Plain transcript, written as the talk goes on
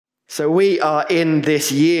So we are in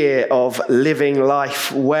this year of living life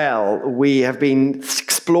well. We have been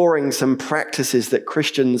exploring some practices that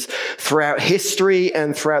Christians throughout history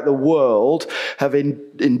and throughout the world have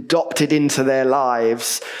adopted into their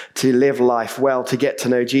lives to live life well, to get to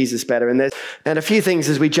know Jesus better. And a few things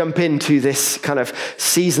as we jump into this kind of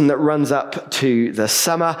season that runs up to the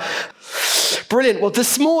summer. Brilliant. Well,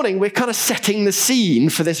 this morning we're kind of setting the scene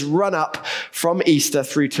for this run up from Easter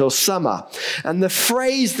through till summer. And the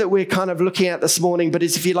phrase that we're kind of looking at this morning, but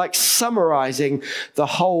is, if you like, summarizing the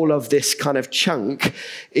whole of this kind of chunk,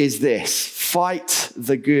 is this: fight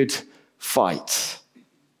the good fight.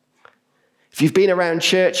 If you've been around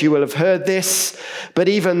church, you will have heard this, but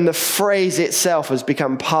even the phrase itself has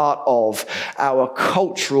become part of our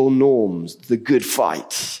cultural norms, the good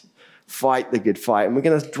fight. Fight the good fight. And we're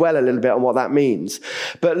going to dwell a little bit on what that means.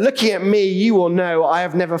 But looking at me, you will know I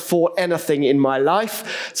have never fought anything in my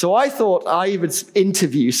life. So I thought I would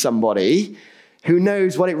interview somebody who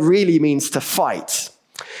knows what it really means to fight.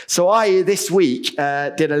 So I, this week,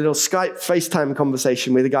 did a little Skype FaceTime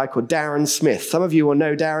conversation with a guy called Darren Smith. Some of you will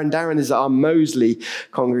know Darren. Darren is at our Moseley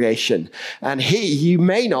congregation. And you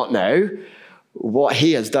may not know what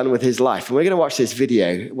he has done with his life. And we're going to watch this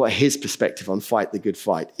video, what his perspective on fight the good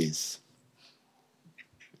fight is.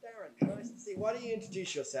 Nice to see. Why don't you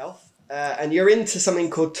introduce yourself? And you're into something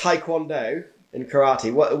called Taekwondo and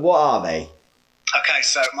karate. What are they? Okay,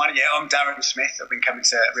 so I'm Darren Smith. I've been coming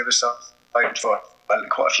to Riverside for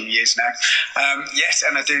quite a few years now. Yes,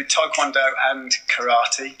 and I do Taekwondo and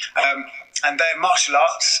karate. And they're martial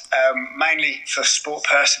arts, mainly for sport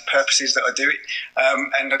purposes that I do it.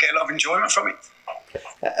 And I get a lot of enjoyment from it.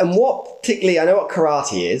 And what particularly, I know what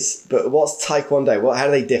karate is, but what's Taekwondo? How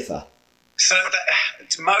do they differ? So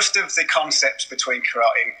most of the concepts between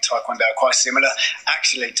karate and Taekwondo are quite similar.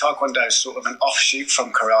 Actually, Taekwondo is sort of an offshoot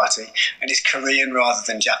from karate, and it's Korean rather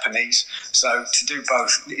than Japanese. So to do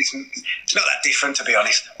both, it's not that different, to be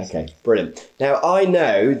honest. Okay, brilliant. Now, I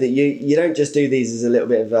know that you don't just do these as a little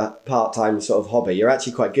bit of a part-time sort of hobby. You're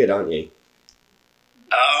actually quite good, aren't you?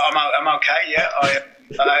 I'm okay, yeah.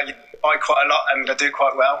 I buy quite a lot and I do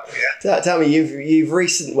quite well. Yeah. Tell me, you've in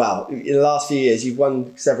the last few years, you've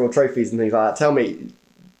won several trophies and things like that. Tell me.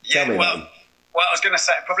 Well, I was going to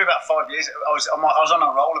say probably about 5 years. I was on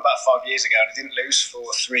a roll about 5 years ago, and I didn't lose for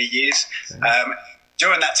 3 years.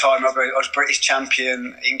 During that time, I was British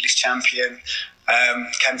champion, English champion,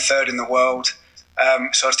 came third in the world.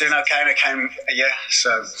 So I was doing okay, and I came,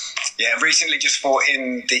 recently just fought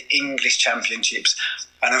in the English championships,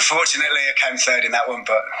 and unfortunately I came third in that one,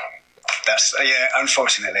 but that's,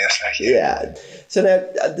 unfortunately, I say. Yeah. So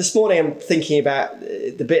now, this morning I'm thinking about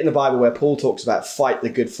the bit in the Bible where Paul talks about fight the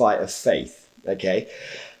good fight of faith, okay?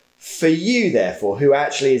 For you, therefore, who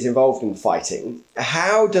actually is involved in fighting,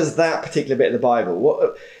 how does that particular bit of the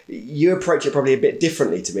Bible, you approach it probably a bit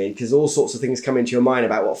differently to me, because all sorts of things come into your mind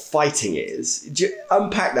about what fighting is. Do you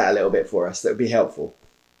unpack that a little bit for us? That would be helpful.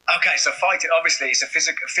 Okay, so fighting, obviously, it's a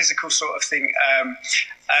physical sort of thing.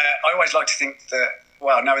 I always like to think that,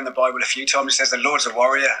 knowing the Bible a few times, it says the Lord's a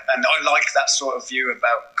warrior, and I like that sort of view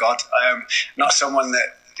about God. Not someone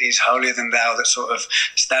that is holier than thou, that sort of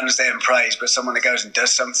stands there and prays, but someone that goes and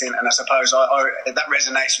does something, and I suppose that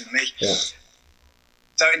resonates with me. Yeah.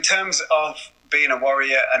 So in terms of being a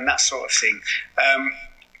warrior and that sort of thing,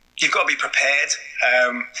 you've got to be prepared.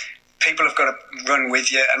 People have got to run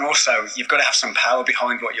with you, and also you've got to have some power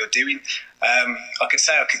behind what you're doing. I could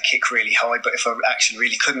say I could kick really high, but if I actually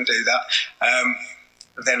really couldn't do that,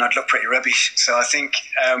 then I'd look pretty rubbish. So I think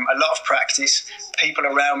a lot of practice, people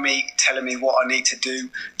around me telling me what I need to do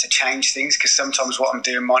to change things, because sometimes what I'm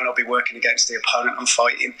doing might not be working against the opponent I'm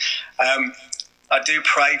fighting. I do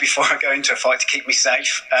pray before I go into a fight to keep me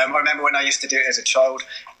safe. I remember when I used to do it as a child,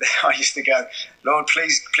 I used to go, Lord,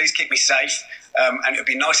 please keep me safe. And it would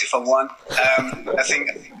be nice if I won. I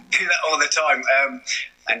think I do that all the time.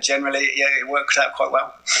 And generally, it works out quite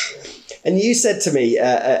well. And you said to me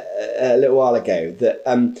a little while ago that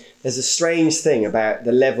there's a strange thing about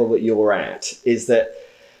the level that you're at, is that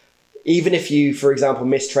even if you, for example,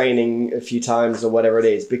 miss training a few times or whatever it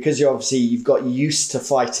is, because you've got used to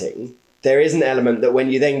fighting, there is an element that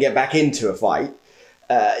when you then get back into a fight,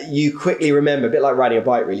 you quickly remember, a bit like riding a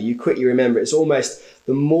bike really, you quickly remember it's almost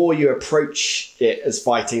the more you approach it as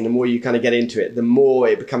fighting, the more you kind of get into it, the more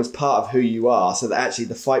it becomes part of who you are, so that actually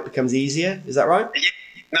the fight becomes easier. Is that right? Yeah,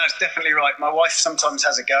 no, it's definitely right. My wife sometimes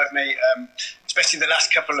has a go at me, especially the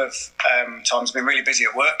last couple of times I've been really busy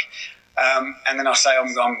at work. And then I say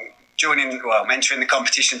I'm entering the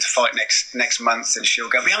competition to fight next month, and she'll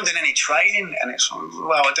go, we haven't done any training, and it's,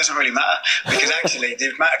 well, it doesn't really matter, because actually the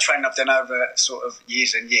amount of training I've done over sort of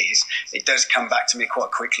years and years, it does come back to me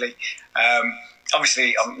quite quickly.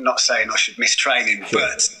 Obviously, I'm not saying I should miss training,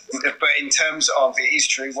 but in terms of, it is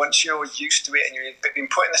true, once you're used to it and you've been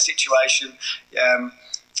put in the situation,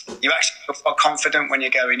 you actually are confident when you're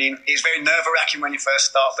going in. It's very nerve-wracking when you first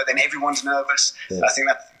start, but then everyone's nervous. Yeah. I think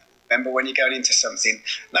that, remember, when you're going into something,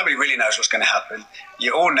 nobody really knows what's going to happen.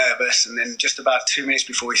 You're all nervous, and then just about 2 minutes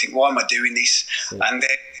before you think, why am I doing this? Yeah. And then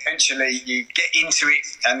eventually you get into it,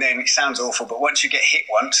 and then it sounds awful, but once you get hit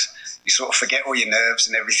once, you sort of forget all your nerves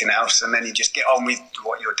and everything else, and then you just get on with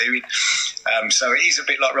what you're doing. So it is a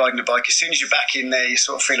bit like riding a bike. As soon as you're back in there, you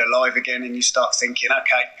sort of feel alive again, and you start thinking,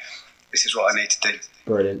 okay, this is what I need to do.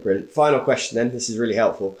 Brilliant. Final question then. This is really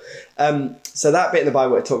helpful. So that bit in the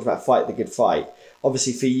Bible where it talks about fight the good fight,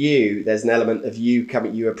 obviously for you, there's an element of you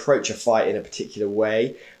approach a fight in a particular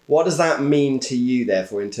way. What does that mean to you,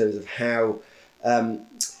 therefore, in terms of how,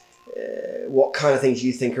 what kind of things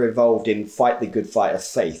you think are involved in fight the good fight of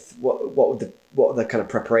faith? What are the kind of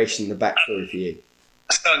preparation, the backstory for you?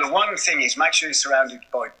 So the one thing is, make sure you're surrounded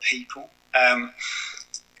by people,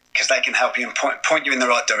 because they can help you and point you in the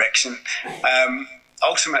right direction.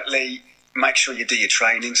 Ultimately, make sure you do your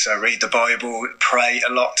training, so read the Bible, pray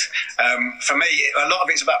a lot. For me, a lot of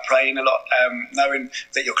it's about praying a lot, knowing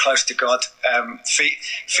that you're close to God.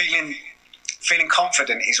 Feeling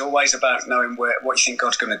confident is always about knowing what you think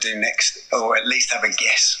God's going to do next, or at least have a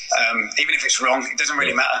guess. Even if it's wrong, it doesn't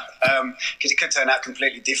really matter, because it could turn out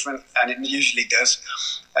completely different, and it usually does.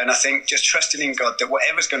 And I think just trusting in God that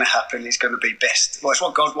whatever's going to happen is going to be best. Well, it's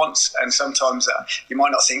what God wants, and sometimes you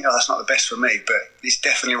might not think, oh, that's not the best for me, but it's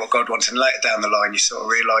definitely what God wants. And later down the line, you sort of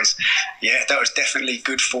realise, yeah, that was definitely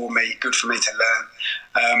good for me to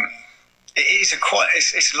learn. It is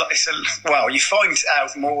well, you find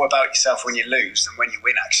out more about yourself when you lose than when you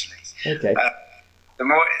win, actually. Okay. The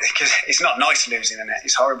more, because it's not nice losing, and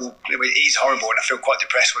it's horrible. It is horrible, and I feel quite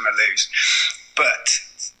depressed when I lose. But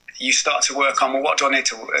you start to work on, well, what do I need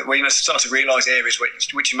to? Well, you start to realise areas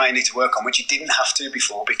which you may need to work on, which you didn't have to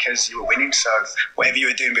before because you were winning. So whatever you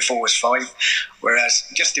were doing before was fine. Whereas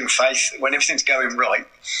just in faith, when everything's going right,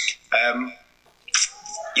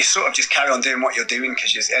 you sort of just carry on doing what you're doing,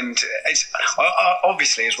 and it's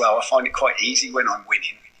obviously as well, I find it quite easy when I'm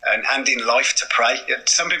winning and in life to pray.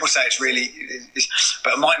 Some people say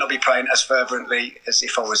but I might not be praying as fervently as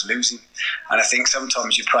if I was losing. And I think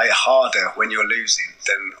sometimes you pray harder when you're losing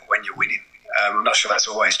than when you're winning. I'm not sure that's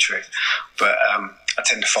always true, but I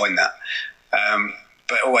tend to find that.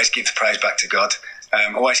 But always give the praise back to God.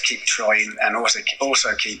 Always keep trying, and also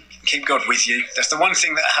keep God with you. That's the one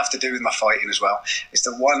thing that I have to do with my fighting as well. It's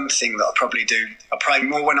the one thing that I probably do. I pray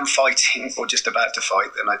more when I'm fighting or just about to fight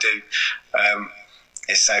than I do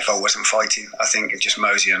is say if I wasn't fighting. I think just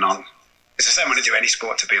moseying on. It's the same when I do any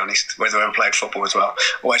sport, to be honest, whether I played football as well.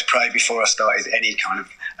 Always pray before I started any kind of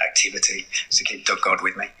activity to keep God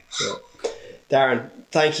with me. Sure. Darren,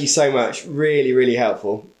 thank you so much. Really, really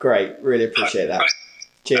helpful. Great. Really appreciate that.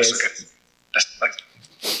 Cheers.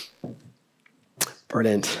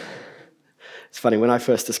 Brilliant. It's funny, when I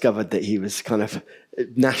first discovered that he was kind of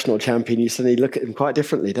national champion, you suddenly look at him quite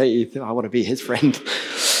differently, don't you? I want to be his friend.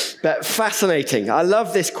 But fascinating. I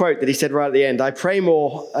love this quote that he said right at the end. I pray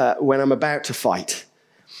more when I'm about to fight.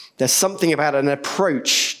 There's something about an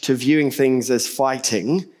approach to viewing things as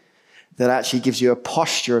fighting that actually gives you a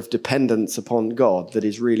posture of dependence upon God that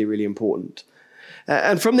is really, really important.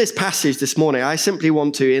 And from this passage this morning, I simply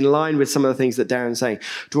want to, in line with some of the things that Darren's saying,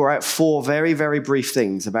 draw out 4 very, very brief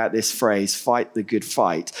things about this phrase, fight the good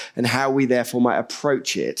fight, and how we therefore might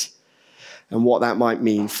approach it and what that might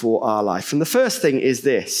mean for our life. And the first thing is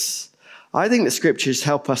this. I think the scriptures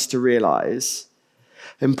help us to realize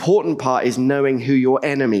the important part is knowing who your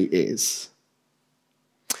enemy is.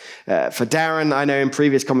 For Darren, I know in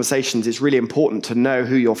previous conversations, it's really important to know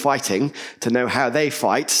who you're fighting, to know how they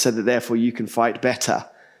fight, so that therefore you can fight better.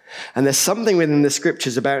 And there's something within the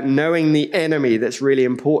scriptures about knowing the enemy that's really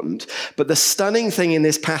important. But the stunning thing in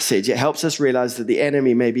this passage, it helps us realize that the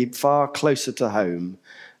enemy may be far closer to home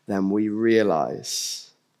than we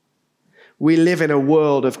realize. We live in a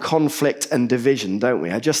world of conflict and division, don't we?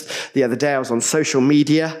 The other day I was on social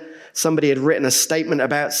media. Somebody had written a statement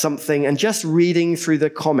about something, and just reading through the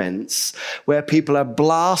comments where people are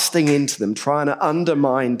blasting into them, trying to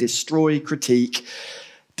undermine, destroy, critique,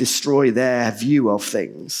 destroy their view of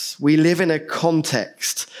things. We live in a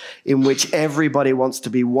context in which everybody wants to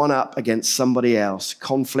be one up against somebody else,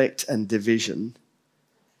 conflict and division.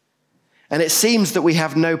 And it seems that we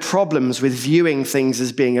have no problems with viewing things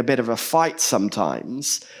as being a bit of a fight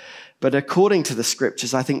sometimes, But according to the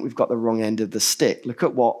scriptures, I think we've got the wrong end of the stick. Look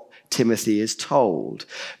at what Timothy is told.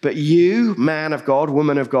 But you, man of God,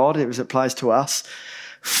 woman of God, it applies to us,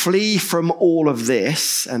 flee from all of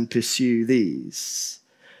this and pursue these.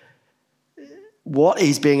 What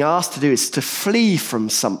he's being asked to do is to flee from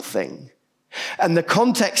something. And the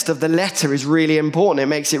context of the letter is really important. It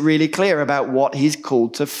makes it really clear about what he's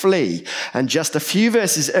called to flee. And just a few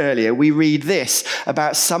verses earlier, we read this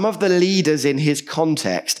about some of the leaders in his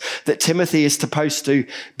context that Timothy is supposed to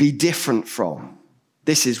be different from.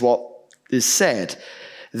 This is what is said.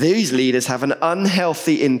 These leaders have an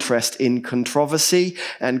unhealthy interest in controversy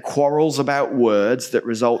and quarrels about words that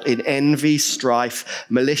result in envy, strife,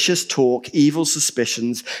 malicious talk, evil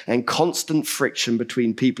suspicions, and constant friction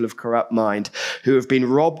between people of corrupt mind who have been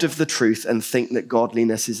robbed of the truth and think that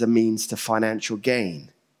godliness is a means to financial gain.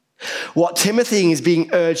 What Timothy is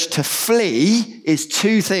being urged to flee is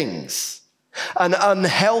two things. An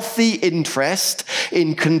unhealthy interest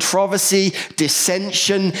in controversy,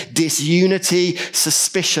 dissension, disunity,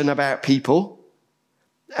 suspicion about people,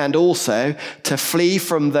 and also to flee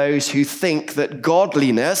from those who think that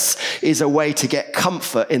godliness is a way to get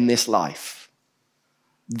comfort in this life.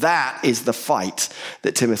 That is the fight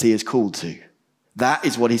that Timothy is called to. That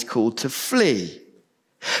is what he's called to flee.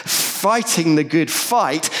 Fighting the good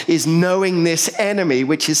fight is knowing this enemy,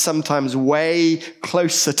 which is sometimes way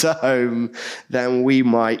closer to home than we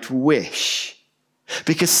might wish.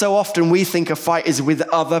 Because so often we think a fight is with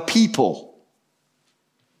other people.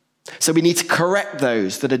 So we need to correct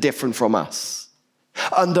those that are different from us.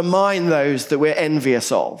 Undermine those that we're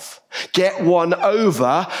envious of. Get one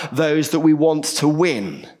over those that we want to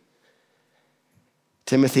win.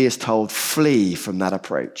 Timothy is told, flee from that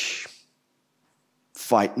approach.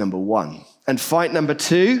 Fight number one. And fight number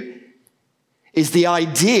two is the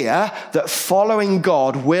idea that following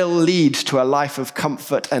God will lead to a life of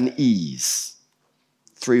comfort and ease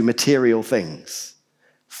through material things.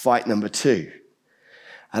 Fight number two.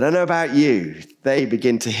 I don't know about you, they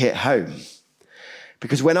begin to hit home.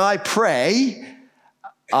 Because when I pray,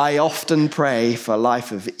 I often pray for a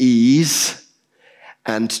life of ease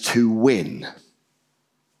and to win.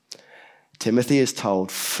 Timothy is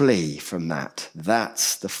told, flee from that.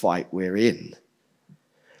 That's the fight we're in.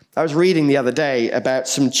 I was reading the other day about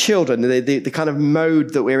some children, the kind of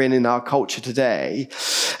mode that we're in our culture today,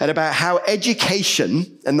 and about how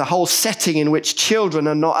education and the whole setting in which children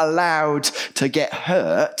are not allowed to get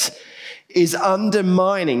hurt is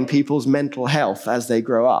undermining people's mental health as they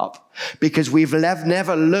grow up. Because we've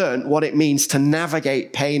never learned what it means to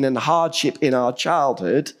navigate pain and hardship in our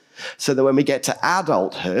childhood, so that when we get to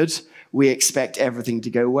adulthood, we expect everything to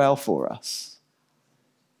go well for us.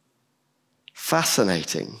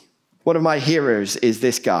 Fascinating. One of my heroes is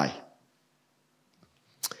this guy.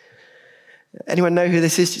 Anyone know who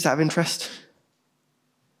this is, just out of interest?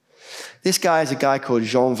 This guy is a guy called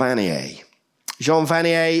Jean Vanier. Jean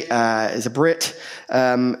Vanier is a Brit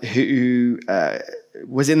who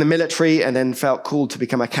was in the military and then felt called to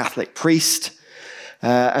become a Catholic priest.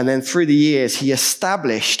 And then through the years, he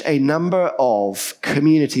established a number of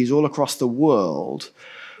communities all across the world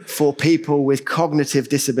for people with cognitive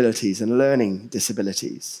disabilities and learning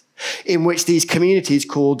disabilities, in which these communities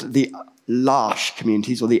called the L'Arche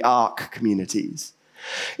communities or the ARC communities,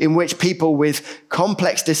 in which people with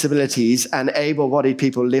complex disabilities and able-bodied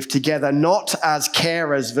people live together, not as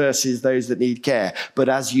carers versus those that need care, but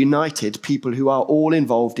as united people who are all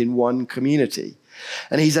involved in one community.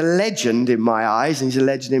 And he's a legend in my eyes, and he's a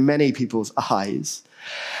legend in many people's eyes.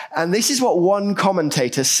 And this is what one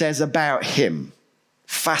commentator says about him.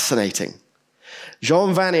 Fascinating.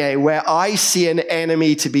 Jean Vanier, where I see an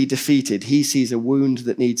enemy to be defeated, he sees a wound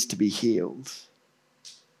that needs to be healed.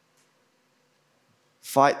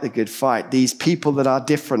 Fight the good fight. These people that are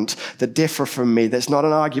different, that differ from me, that's not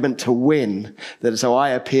an argument to win, that so I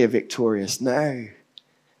appear victorious. No,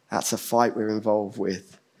 that's a fight we're involved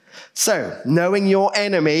with. So, knowing your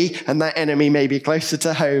enemy, and that enemy may be closer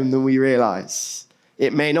to home than we realize.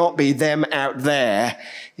 It may not be them out there.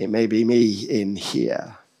 It may be me in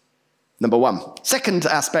here. Number one. Second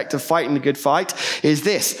aspect of fighting the good fight is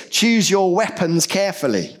this: choose your weapons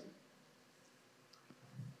carefully.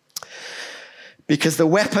 Because the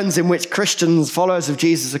weapons in which Christians, followers of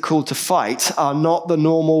Jesus, are called to fight are not the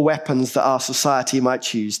normal weapons that our society might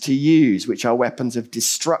choose to use, which are weapons of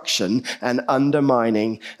destruction and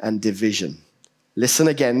undermining and division. Listen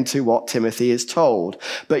again to what Timothy is told.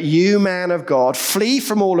 But you, man of God, flee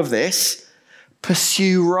from all of this,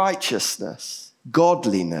 pursue righteousness,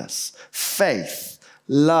 godliness, faith,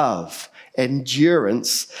 love,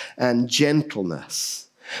 endurance, and gentleness.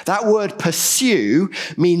 That word pursue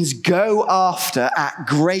means go after at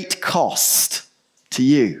great cost to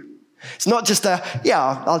you. It's not just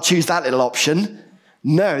I'll choose that little option.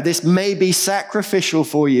 No, this may be sacrificial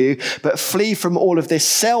for you, but flee from all of this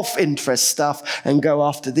self-interest stuff and go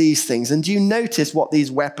after these things. And do you notice what these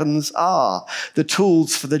weapons are? The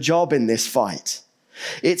tools for the job in this fight.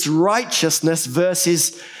 It's righteousness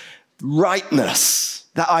versus rightness.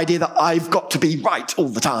 That idea that I've got to be right all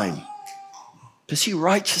the time. Pursue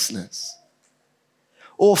righteousness.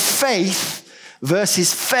 Or faith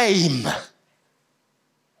versus fame.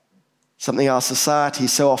 Something our society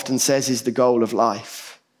so often says is the goal of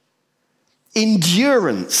life.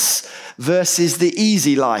 Endurance versus the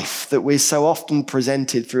easy life that we're so often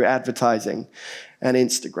presented through advertising and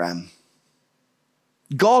Instagram.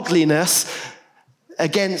 Godliness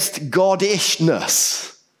against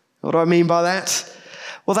godishness. What do I mean by that?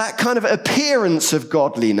 Well, that kind of appearance of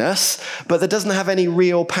godliness, but that doesn't have any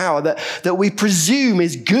real power, that we presume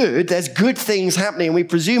is good. There's good things happening, and we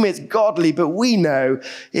presume it's godly, but we know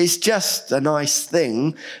it's just a nice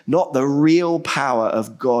thing, not the real power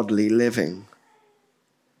of godly living.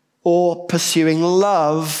 Or pursuing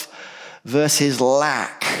love versus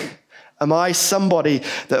lack. Am I somebody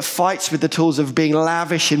that fights with the tools of being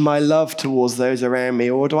lavish in my love towards those around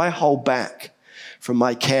me, or do I hold back from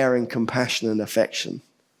my care and compassion and affection?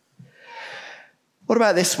 What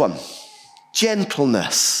about this one?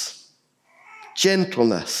 Gentleness.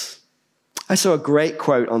 Gentleness. I saw a great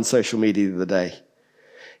quote on social media the other day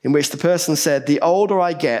in which the person said, the older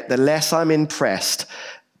I get, the less I'm impressed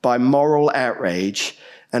by moral outrage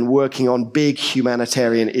and working on big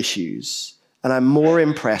humanitarian issues. And I'm more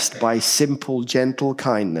impressed by simple, gentle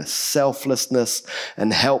kindness, selflessness,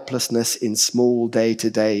 and helplessness in small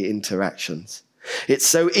day-to-day interactions. It's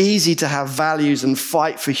so easy to have values and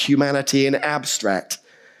fight for humanity in abstract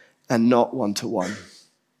and not one-to-one.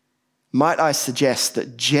 Might I suggest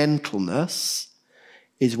that gentleness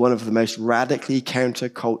is one of the most radically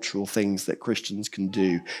countercultural things that Christians can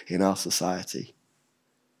do in our society.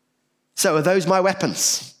 So are those my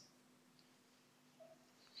weapons?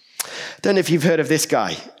 Don't know if you've heard of this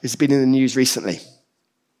guy who's been in the news recently.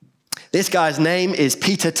 This guy's name is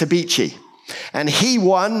Peter Tabichi. And he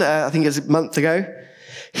won, I think it was a month ago,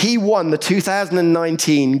 he won the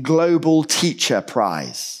 2019 Global Teacher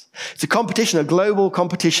Prize. It's a competition, a global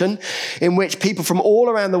competition, in which people from all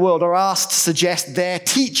around the world are asked to suggest their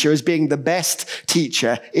teacher as being the best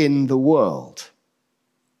teacher in the world.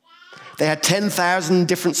 They had 10,000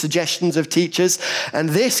 different suggestions of teachers, and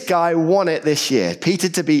this guy won it this year, Peter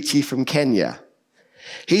Tabichi from Kenya.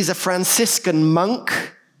 He's a Franciscan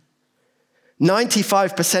monk.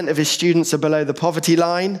 95% of his students are below the poverty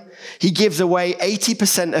line. He gives away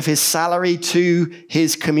 80% of his salary to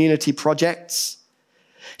his community projects.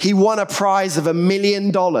 He won a prize of $1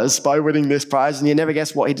 million by winning this prize, and you never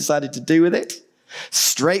guess what he decided to do with it.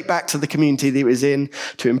 Straight back to the community that he was in,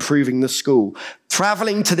 to improving the school.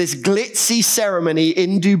 Traveling to this glitzy ceremony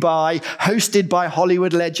in Dubai, hosted by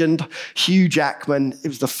Hollywood legend Hugh Jackman. It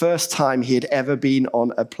was the first time he had ever been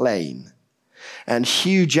on a plane. And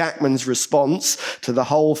Hugh Jackman's response to the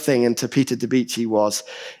whole thing and to Peter Tabichi was,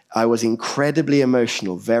 I was incredibly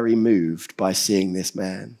emotional, very moved by seeing this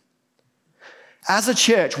man. As a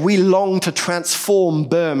church, we long to transform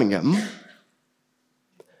Birmingham.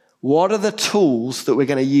 What are the tools that we're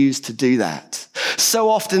going to use to do that? So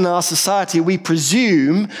often in our society, we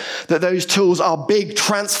presume that those tools are big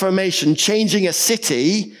transformation, changing a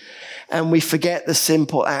city, and we forget the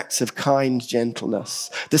simple acts of kind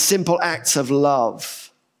gentleness, the simple acts of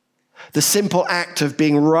love, the simple act of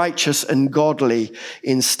being righteous and godly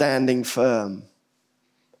in standing firm.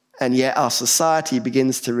 And yet our society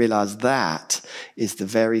begins to realize that is the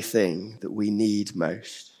very thing that we need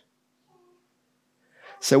most.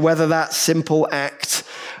 So whether that simple act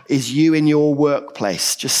is you in your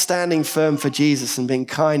workplace, just standing firm for Jesus and being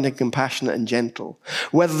kind and compassionate and gentle,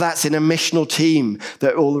 whether that's in a missional team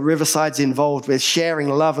that all the Riverside's involved with, sharing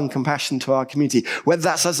love and compassion to our community, whether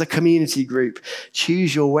that's as a community group,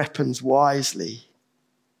 choose your weapons wisely.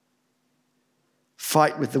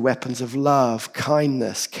 Fight with the weapons of love,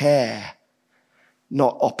 kindness, care,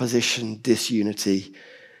 not opposition, disunity,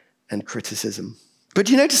 and criticism. But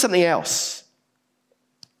do you notice something else?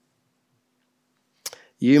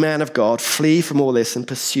 You, man of God, flee from all this and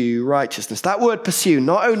pursue righteousness. That word pursue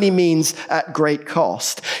not only means at great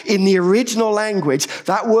cost. In the original language,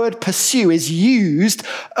 that word pursue is used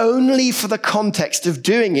only for the context of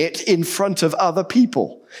doing it in front of other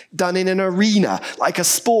people, done in an arena, like a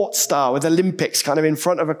sports star with Olympics kind of in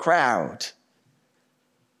front of a crowd.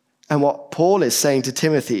 And what Paul is saying to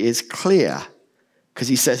Timothy is clear. Because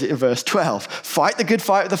he says it in verse 12. Fight the good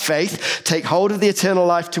fight of the faith. Take hold of the eternal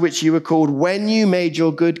life to which you were called when you made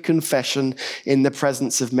your good confession in the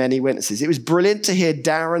presence of many witnesses. It was brilliant to hear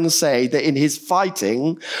Darren say that in his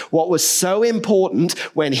fighting, what was so important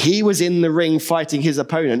when he was in the ring fighting his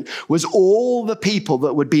opponent was all the people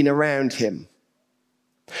that would been around him,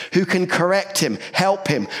 who can correct him, help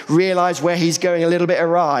him, realize where he's going a little bit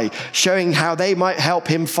awry, showing how they might help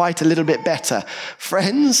him fight a little bit better.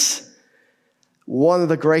 Friends, one of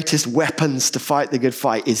the greatest weapons to fight the good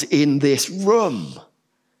fight is in this room,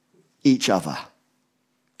 each other.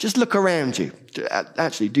 Just look around you.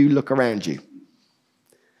 Actually, do look around you.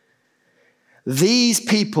 These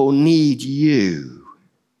people need you,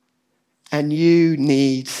 and you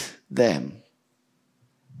need them.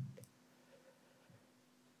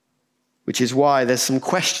 Which is why there's some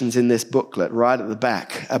questions in this booklet right at the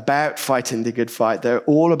back about fighting the good fight. They're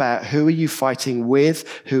all about who are you fighting with,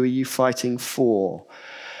 who are you fighting for.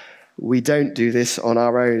 We don't do this on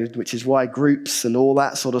our own, which is why groups and all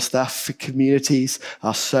that sort of stuff for communities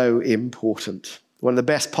are so important. One of the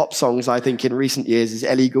best pop songs, I think, in recent years is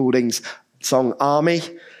Ellie Goulding's song Army.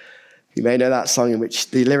 You may know that song in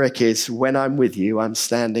which the lyric is, when I'm with you, I'm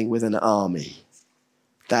standing with an army.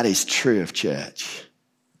 That is true of church.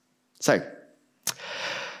 So,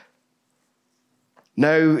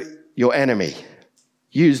 know your enemy.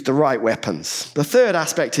 Use the right weapons. The third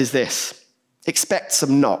aspect is this. Expect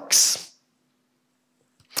some knocks.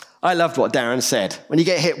 I loved what Darren said. When you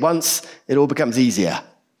get hit once, it all becomes easier.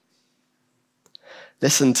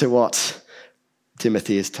 Listen to what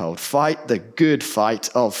Timothy is told. Fight the good fight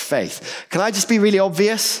of faith. Can I just be really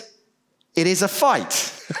obvious? It is a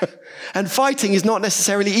fight. And fighting is not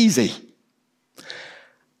necessarily easy.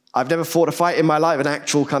 I've never fought a fight in my life, an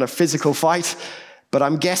actual kind of physical fight, but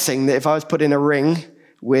I'm guessing that if I was put in a ring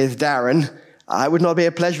with Darren, it would not be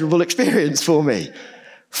a pleasurable experience for me.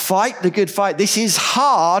 Fight the good fight. This is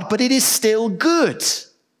hard, but it is still good.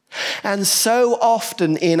 And so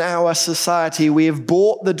often in our society, we have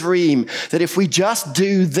bought the dream that if we just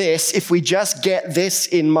do this, if we just get this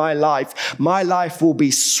in my life will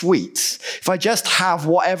be sweet. If I just have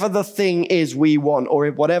whatever the thing is we want, or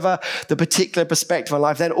whatever the particular perspective on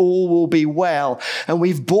life, then all will be well. And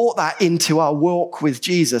we've bought that into our walk with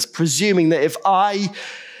Jesus, presuming that if I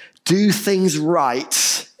do things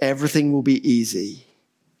right, everything will be easy.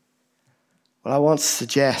 Well, I want to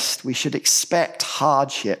suggest we should expect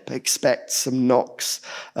hardship, expect some knocks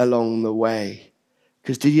along the way.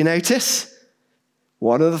 Because did you notice?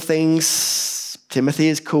 One of the things Timothy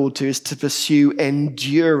is called to is to pursue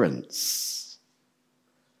endurance.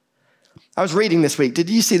 I was reading this week. Did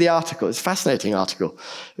you see the article? It's a fascinating article.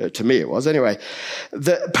 To me it was anyway.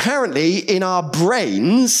 That apparently in our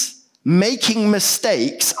brains, making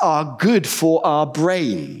mistakes are good for our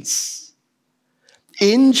brains.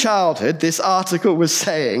 In childhood, this article was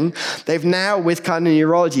saying they've now, with kind of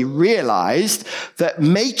neurology, realized that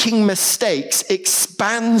making mistakes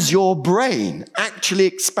expands your brain, actually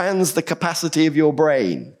expands the capacity of your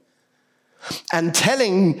brain. And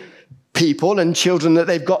telling people and children that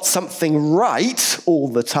they've got something right all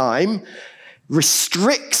the time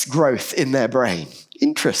restricts growth in their brain.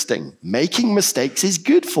 Interesting. Making mistakes is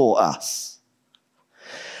good for us.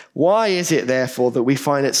 Why is it, therefore, that we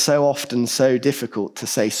find it so often so difficult to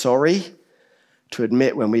say sorry, to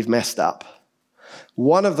admit when we've messed up?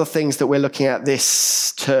 One of the things that we're looking at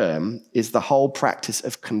this term is the whole practice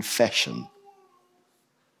of confession.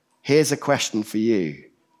 Here's a question for you.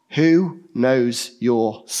 Who knows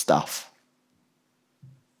your stuff?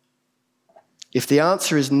 If the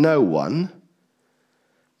answer is no one,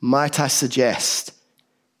 might I suggest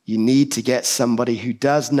you need to get somebody who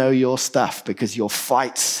does know your stuff, because your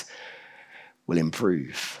fights will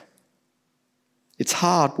improve. It's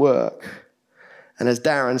hard work. And as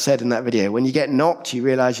Darren said in that video, when you get knocked, you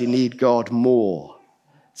realize you need God more.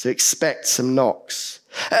 So expect some knocks.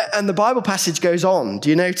 And the Bible passage goes on. Do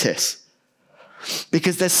you notice?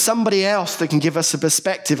 Because there's somebody else that can give us a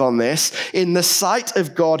perspective on this. In the sight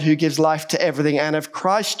of God who gives life to everything, and of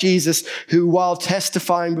Christ Jesus, who while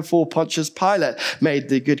testifying before Pontius Pilate made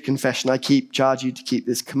the good confession, I charge you to keep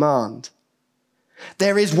this command.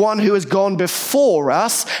 There is one who has gone before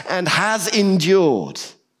us and has endured.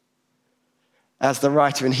 As the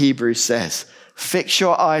writer in Hebrews says, fix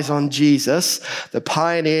your eyes on Jesus, the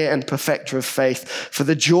pioneer and perfecter of faith. For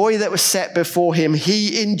the joy that was set before him,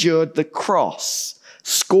 he endured the cross,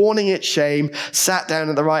 scorning its shame, sat down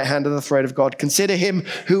at the right hand of the throne of God. Consider him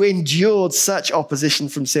who endured such opposition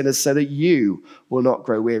from sinners, so that you will not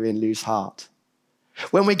grow weary and lose heart.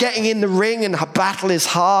 When we're getting in the ring and battle is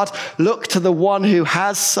hard, look to the one who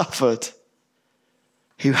has suffered,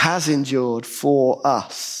 who has endured for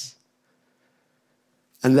us.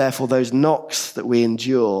 And therefore, those knocks that we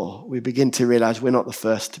endure, we begin to realize we're not the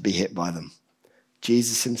first to be hit by them.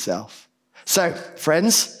 Jesus himself. So,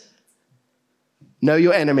 friends, know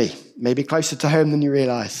your enemy, maybe closer to home than you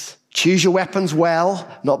realize. Choose your weapons well,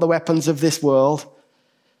 not the weapons of this world.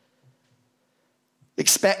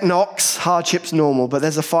 Expect knocks, hardships normal, but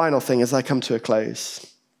there's a final thing as I come to a close.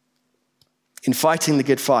 In fighting the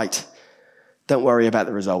good fight, don't worry about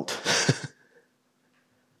the result.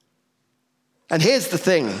 And here's the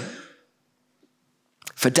thing.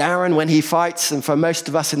 For Darren, when he fights, and for most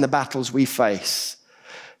of us in the battles we face,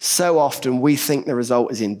 so often we think the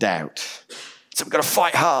result is in doubt. So we've got to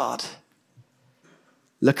fight hard.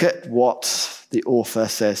 Look at what the author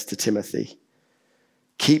says to Timothy.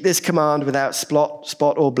 Keep this command without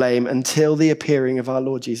spot or blame until the appearing of our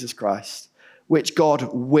Lord Jesus Christ, which God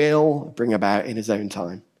will bring about in his own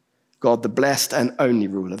time. God, the blessed and only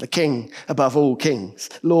ruler, the King above all kings,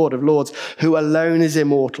 Lord of lords, who alone is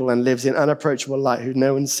immortal and lives in unapproachable light, who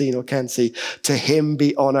no one's seen or can see. To him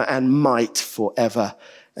be honor and might forever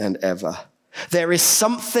and ever. There is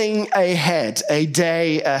something ahead, a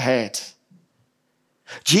day ahead.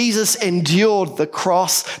 Jesus endured the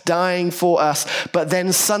cross, dying for us, but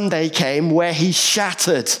then Sunday came where he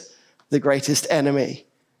shattered the greatest enemy.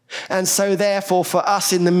 And so therefore, for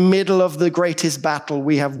us in the middle of the greatest battle,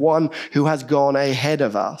 we have one who has gone ahead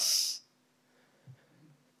of us.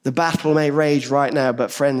 The battle may rage right now,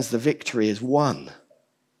 but friends, the victory is won.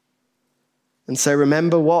 And so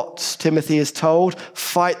remember what Timothy is told.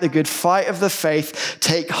 Fight the good fight of the faith.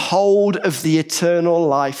 Take hold of the eternal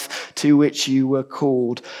life to which you were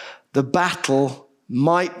called. The battle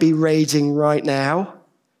might be raging right now.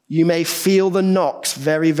 You may feel the knocks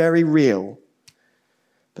very, very real.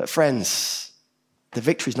 But friends, the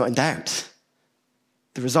victory is not in doubt.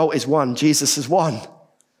 The result is won. Jesus has won.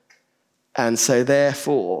 And so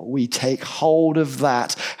therefore, we take hold of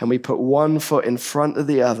that and we put one foot in front of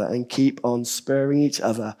the other and keep on spurring each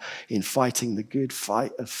other in fighting the good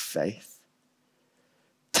fight of faith.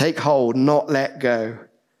 Take hold, not let go.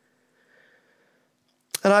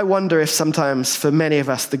 And I wonder if sometimes for many of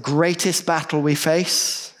us, the greatest battle we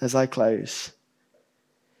face, as I close,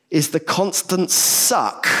 is the constant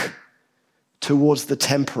suck towards the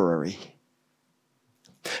temporary.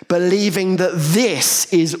 Believing that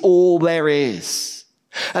this is all there is.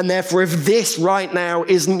 And therefore, if this right now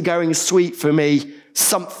isn't going sweet for me,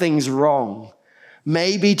 something's wrong.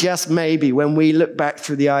 Maybe, just maybe, when we look back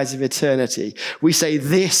through the eyes of eternity, we say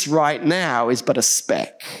this right now is but a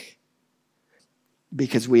speck.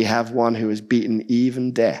 Because we have one who has beaten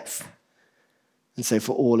even death. And so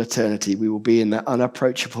for all eternity, we will be in that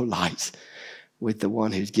unapproachable light with the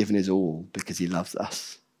one who's given his all because he loves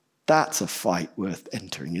us. That's a fight worth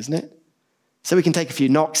entering, isn't it? So we can take a few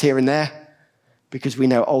knocks here and there because we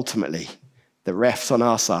know ultimately the ref's on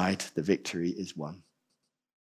our side, the victory is won.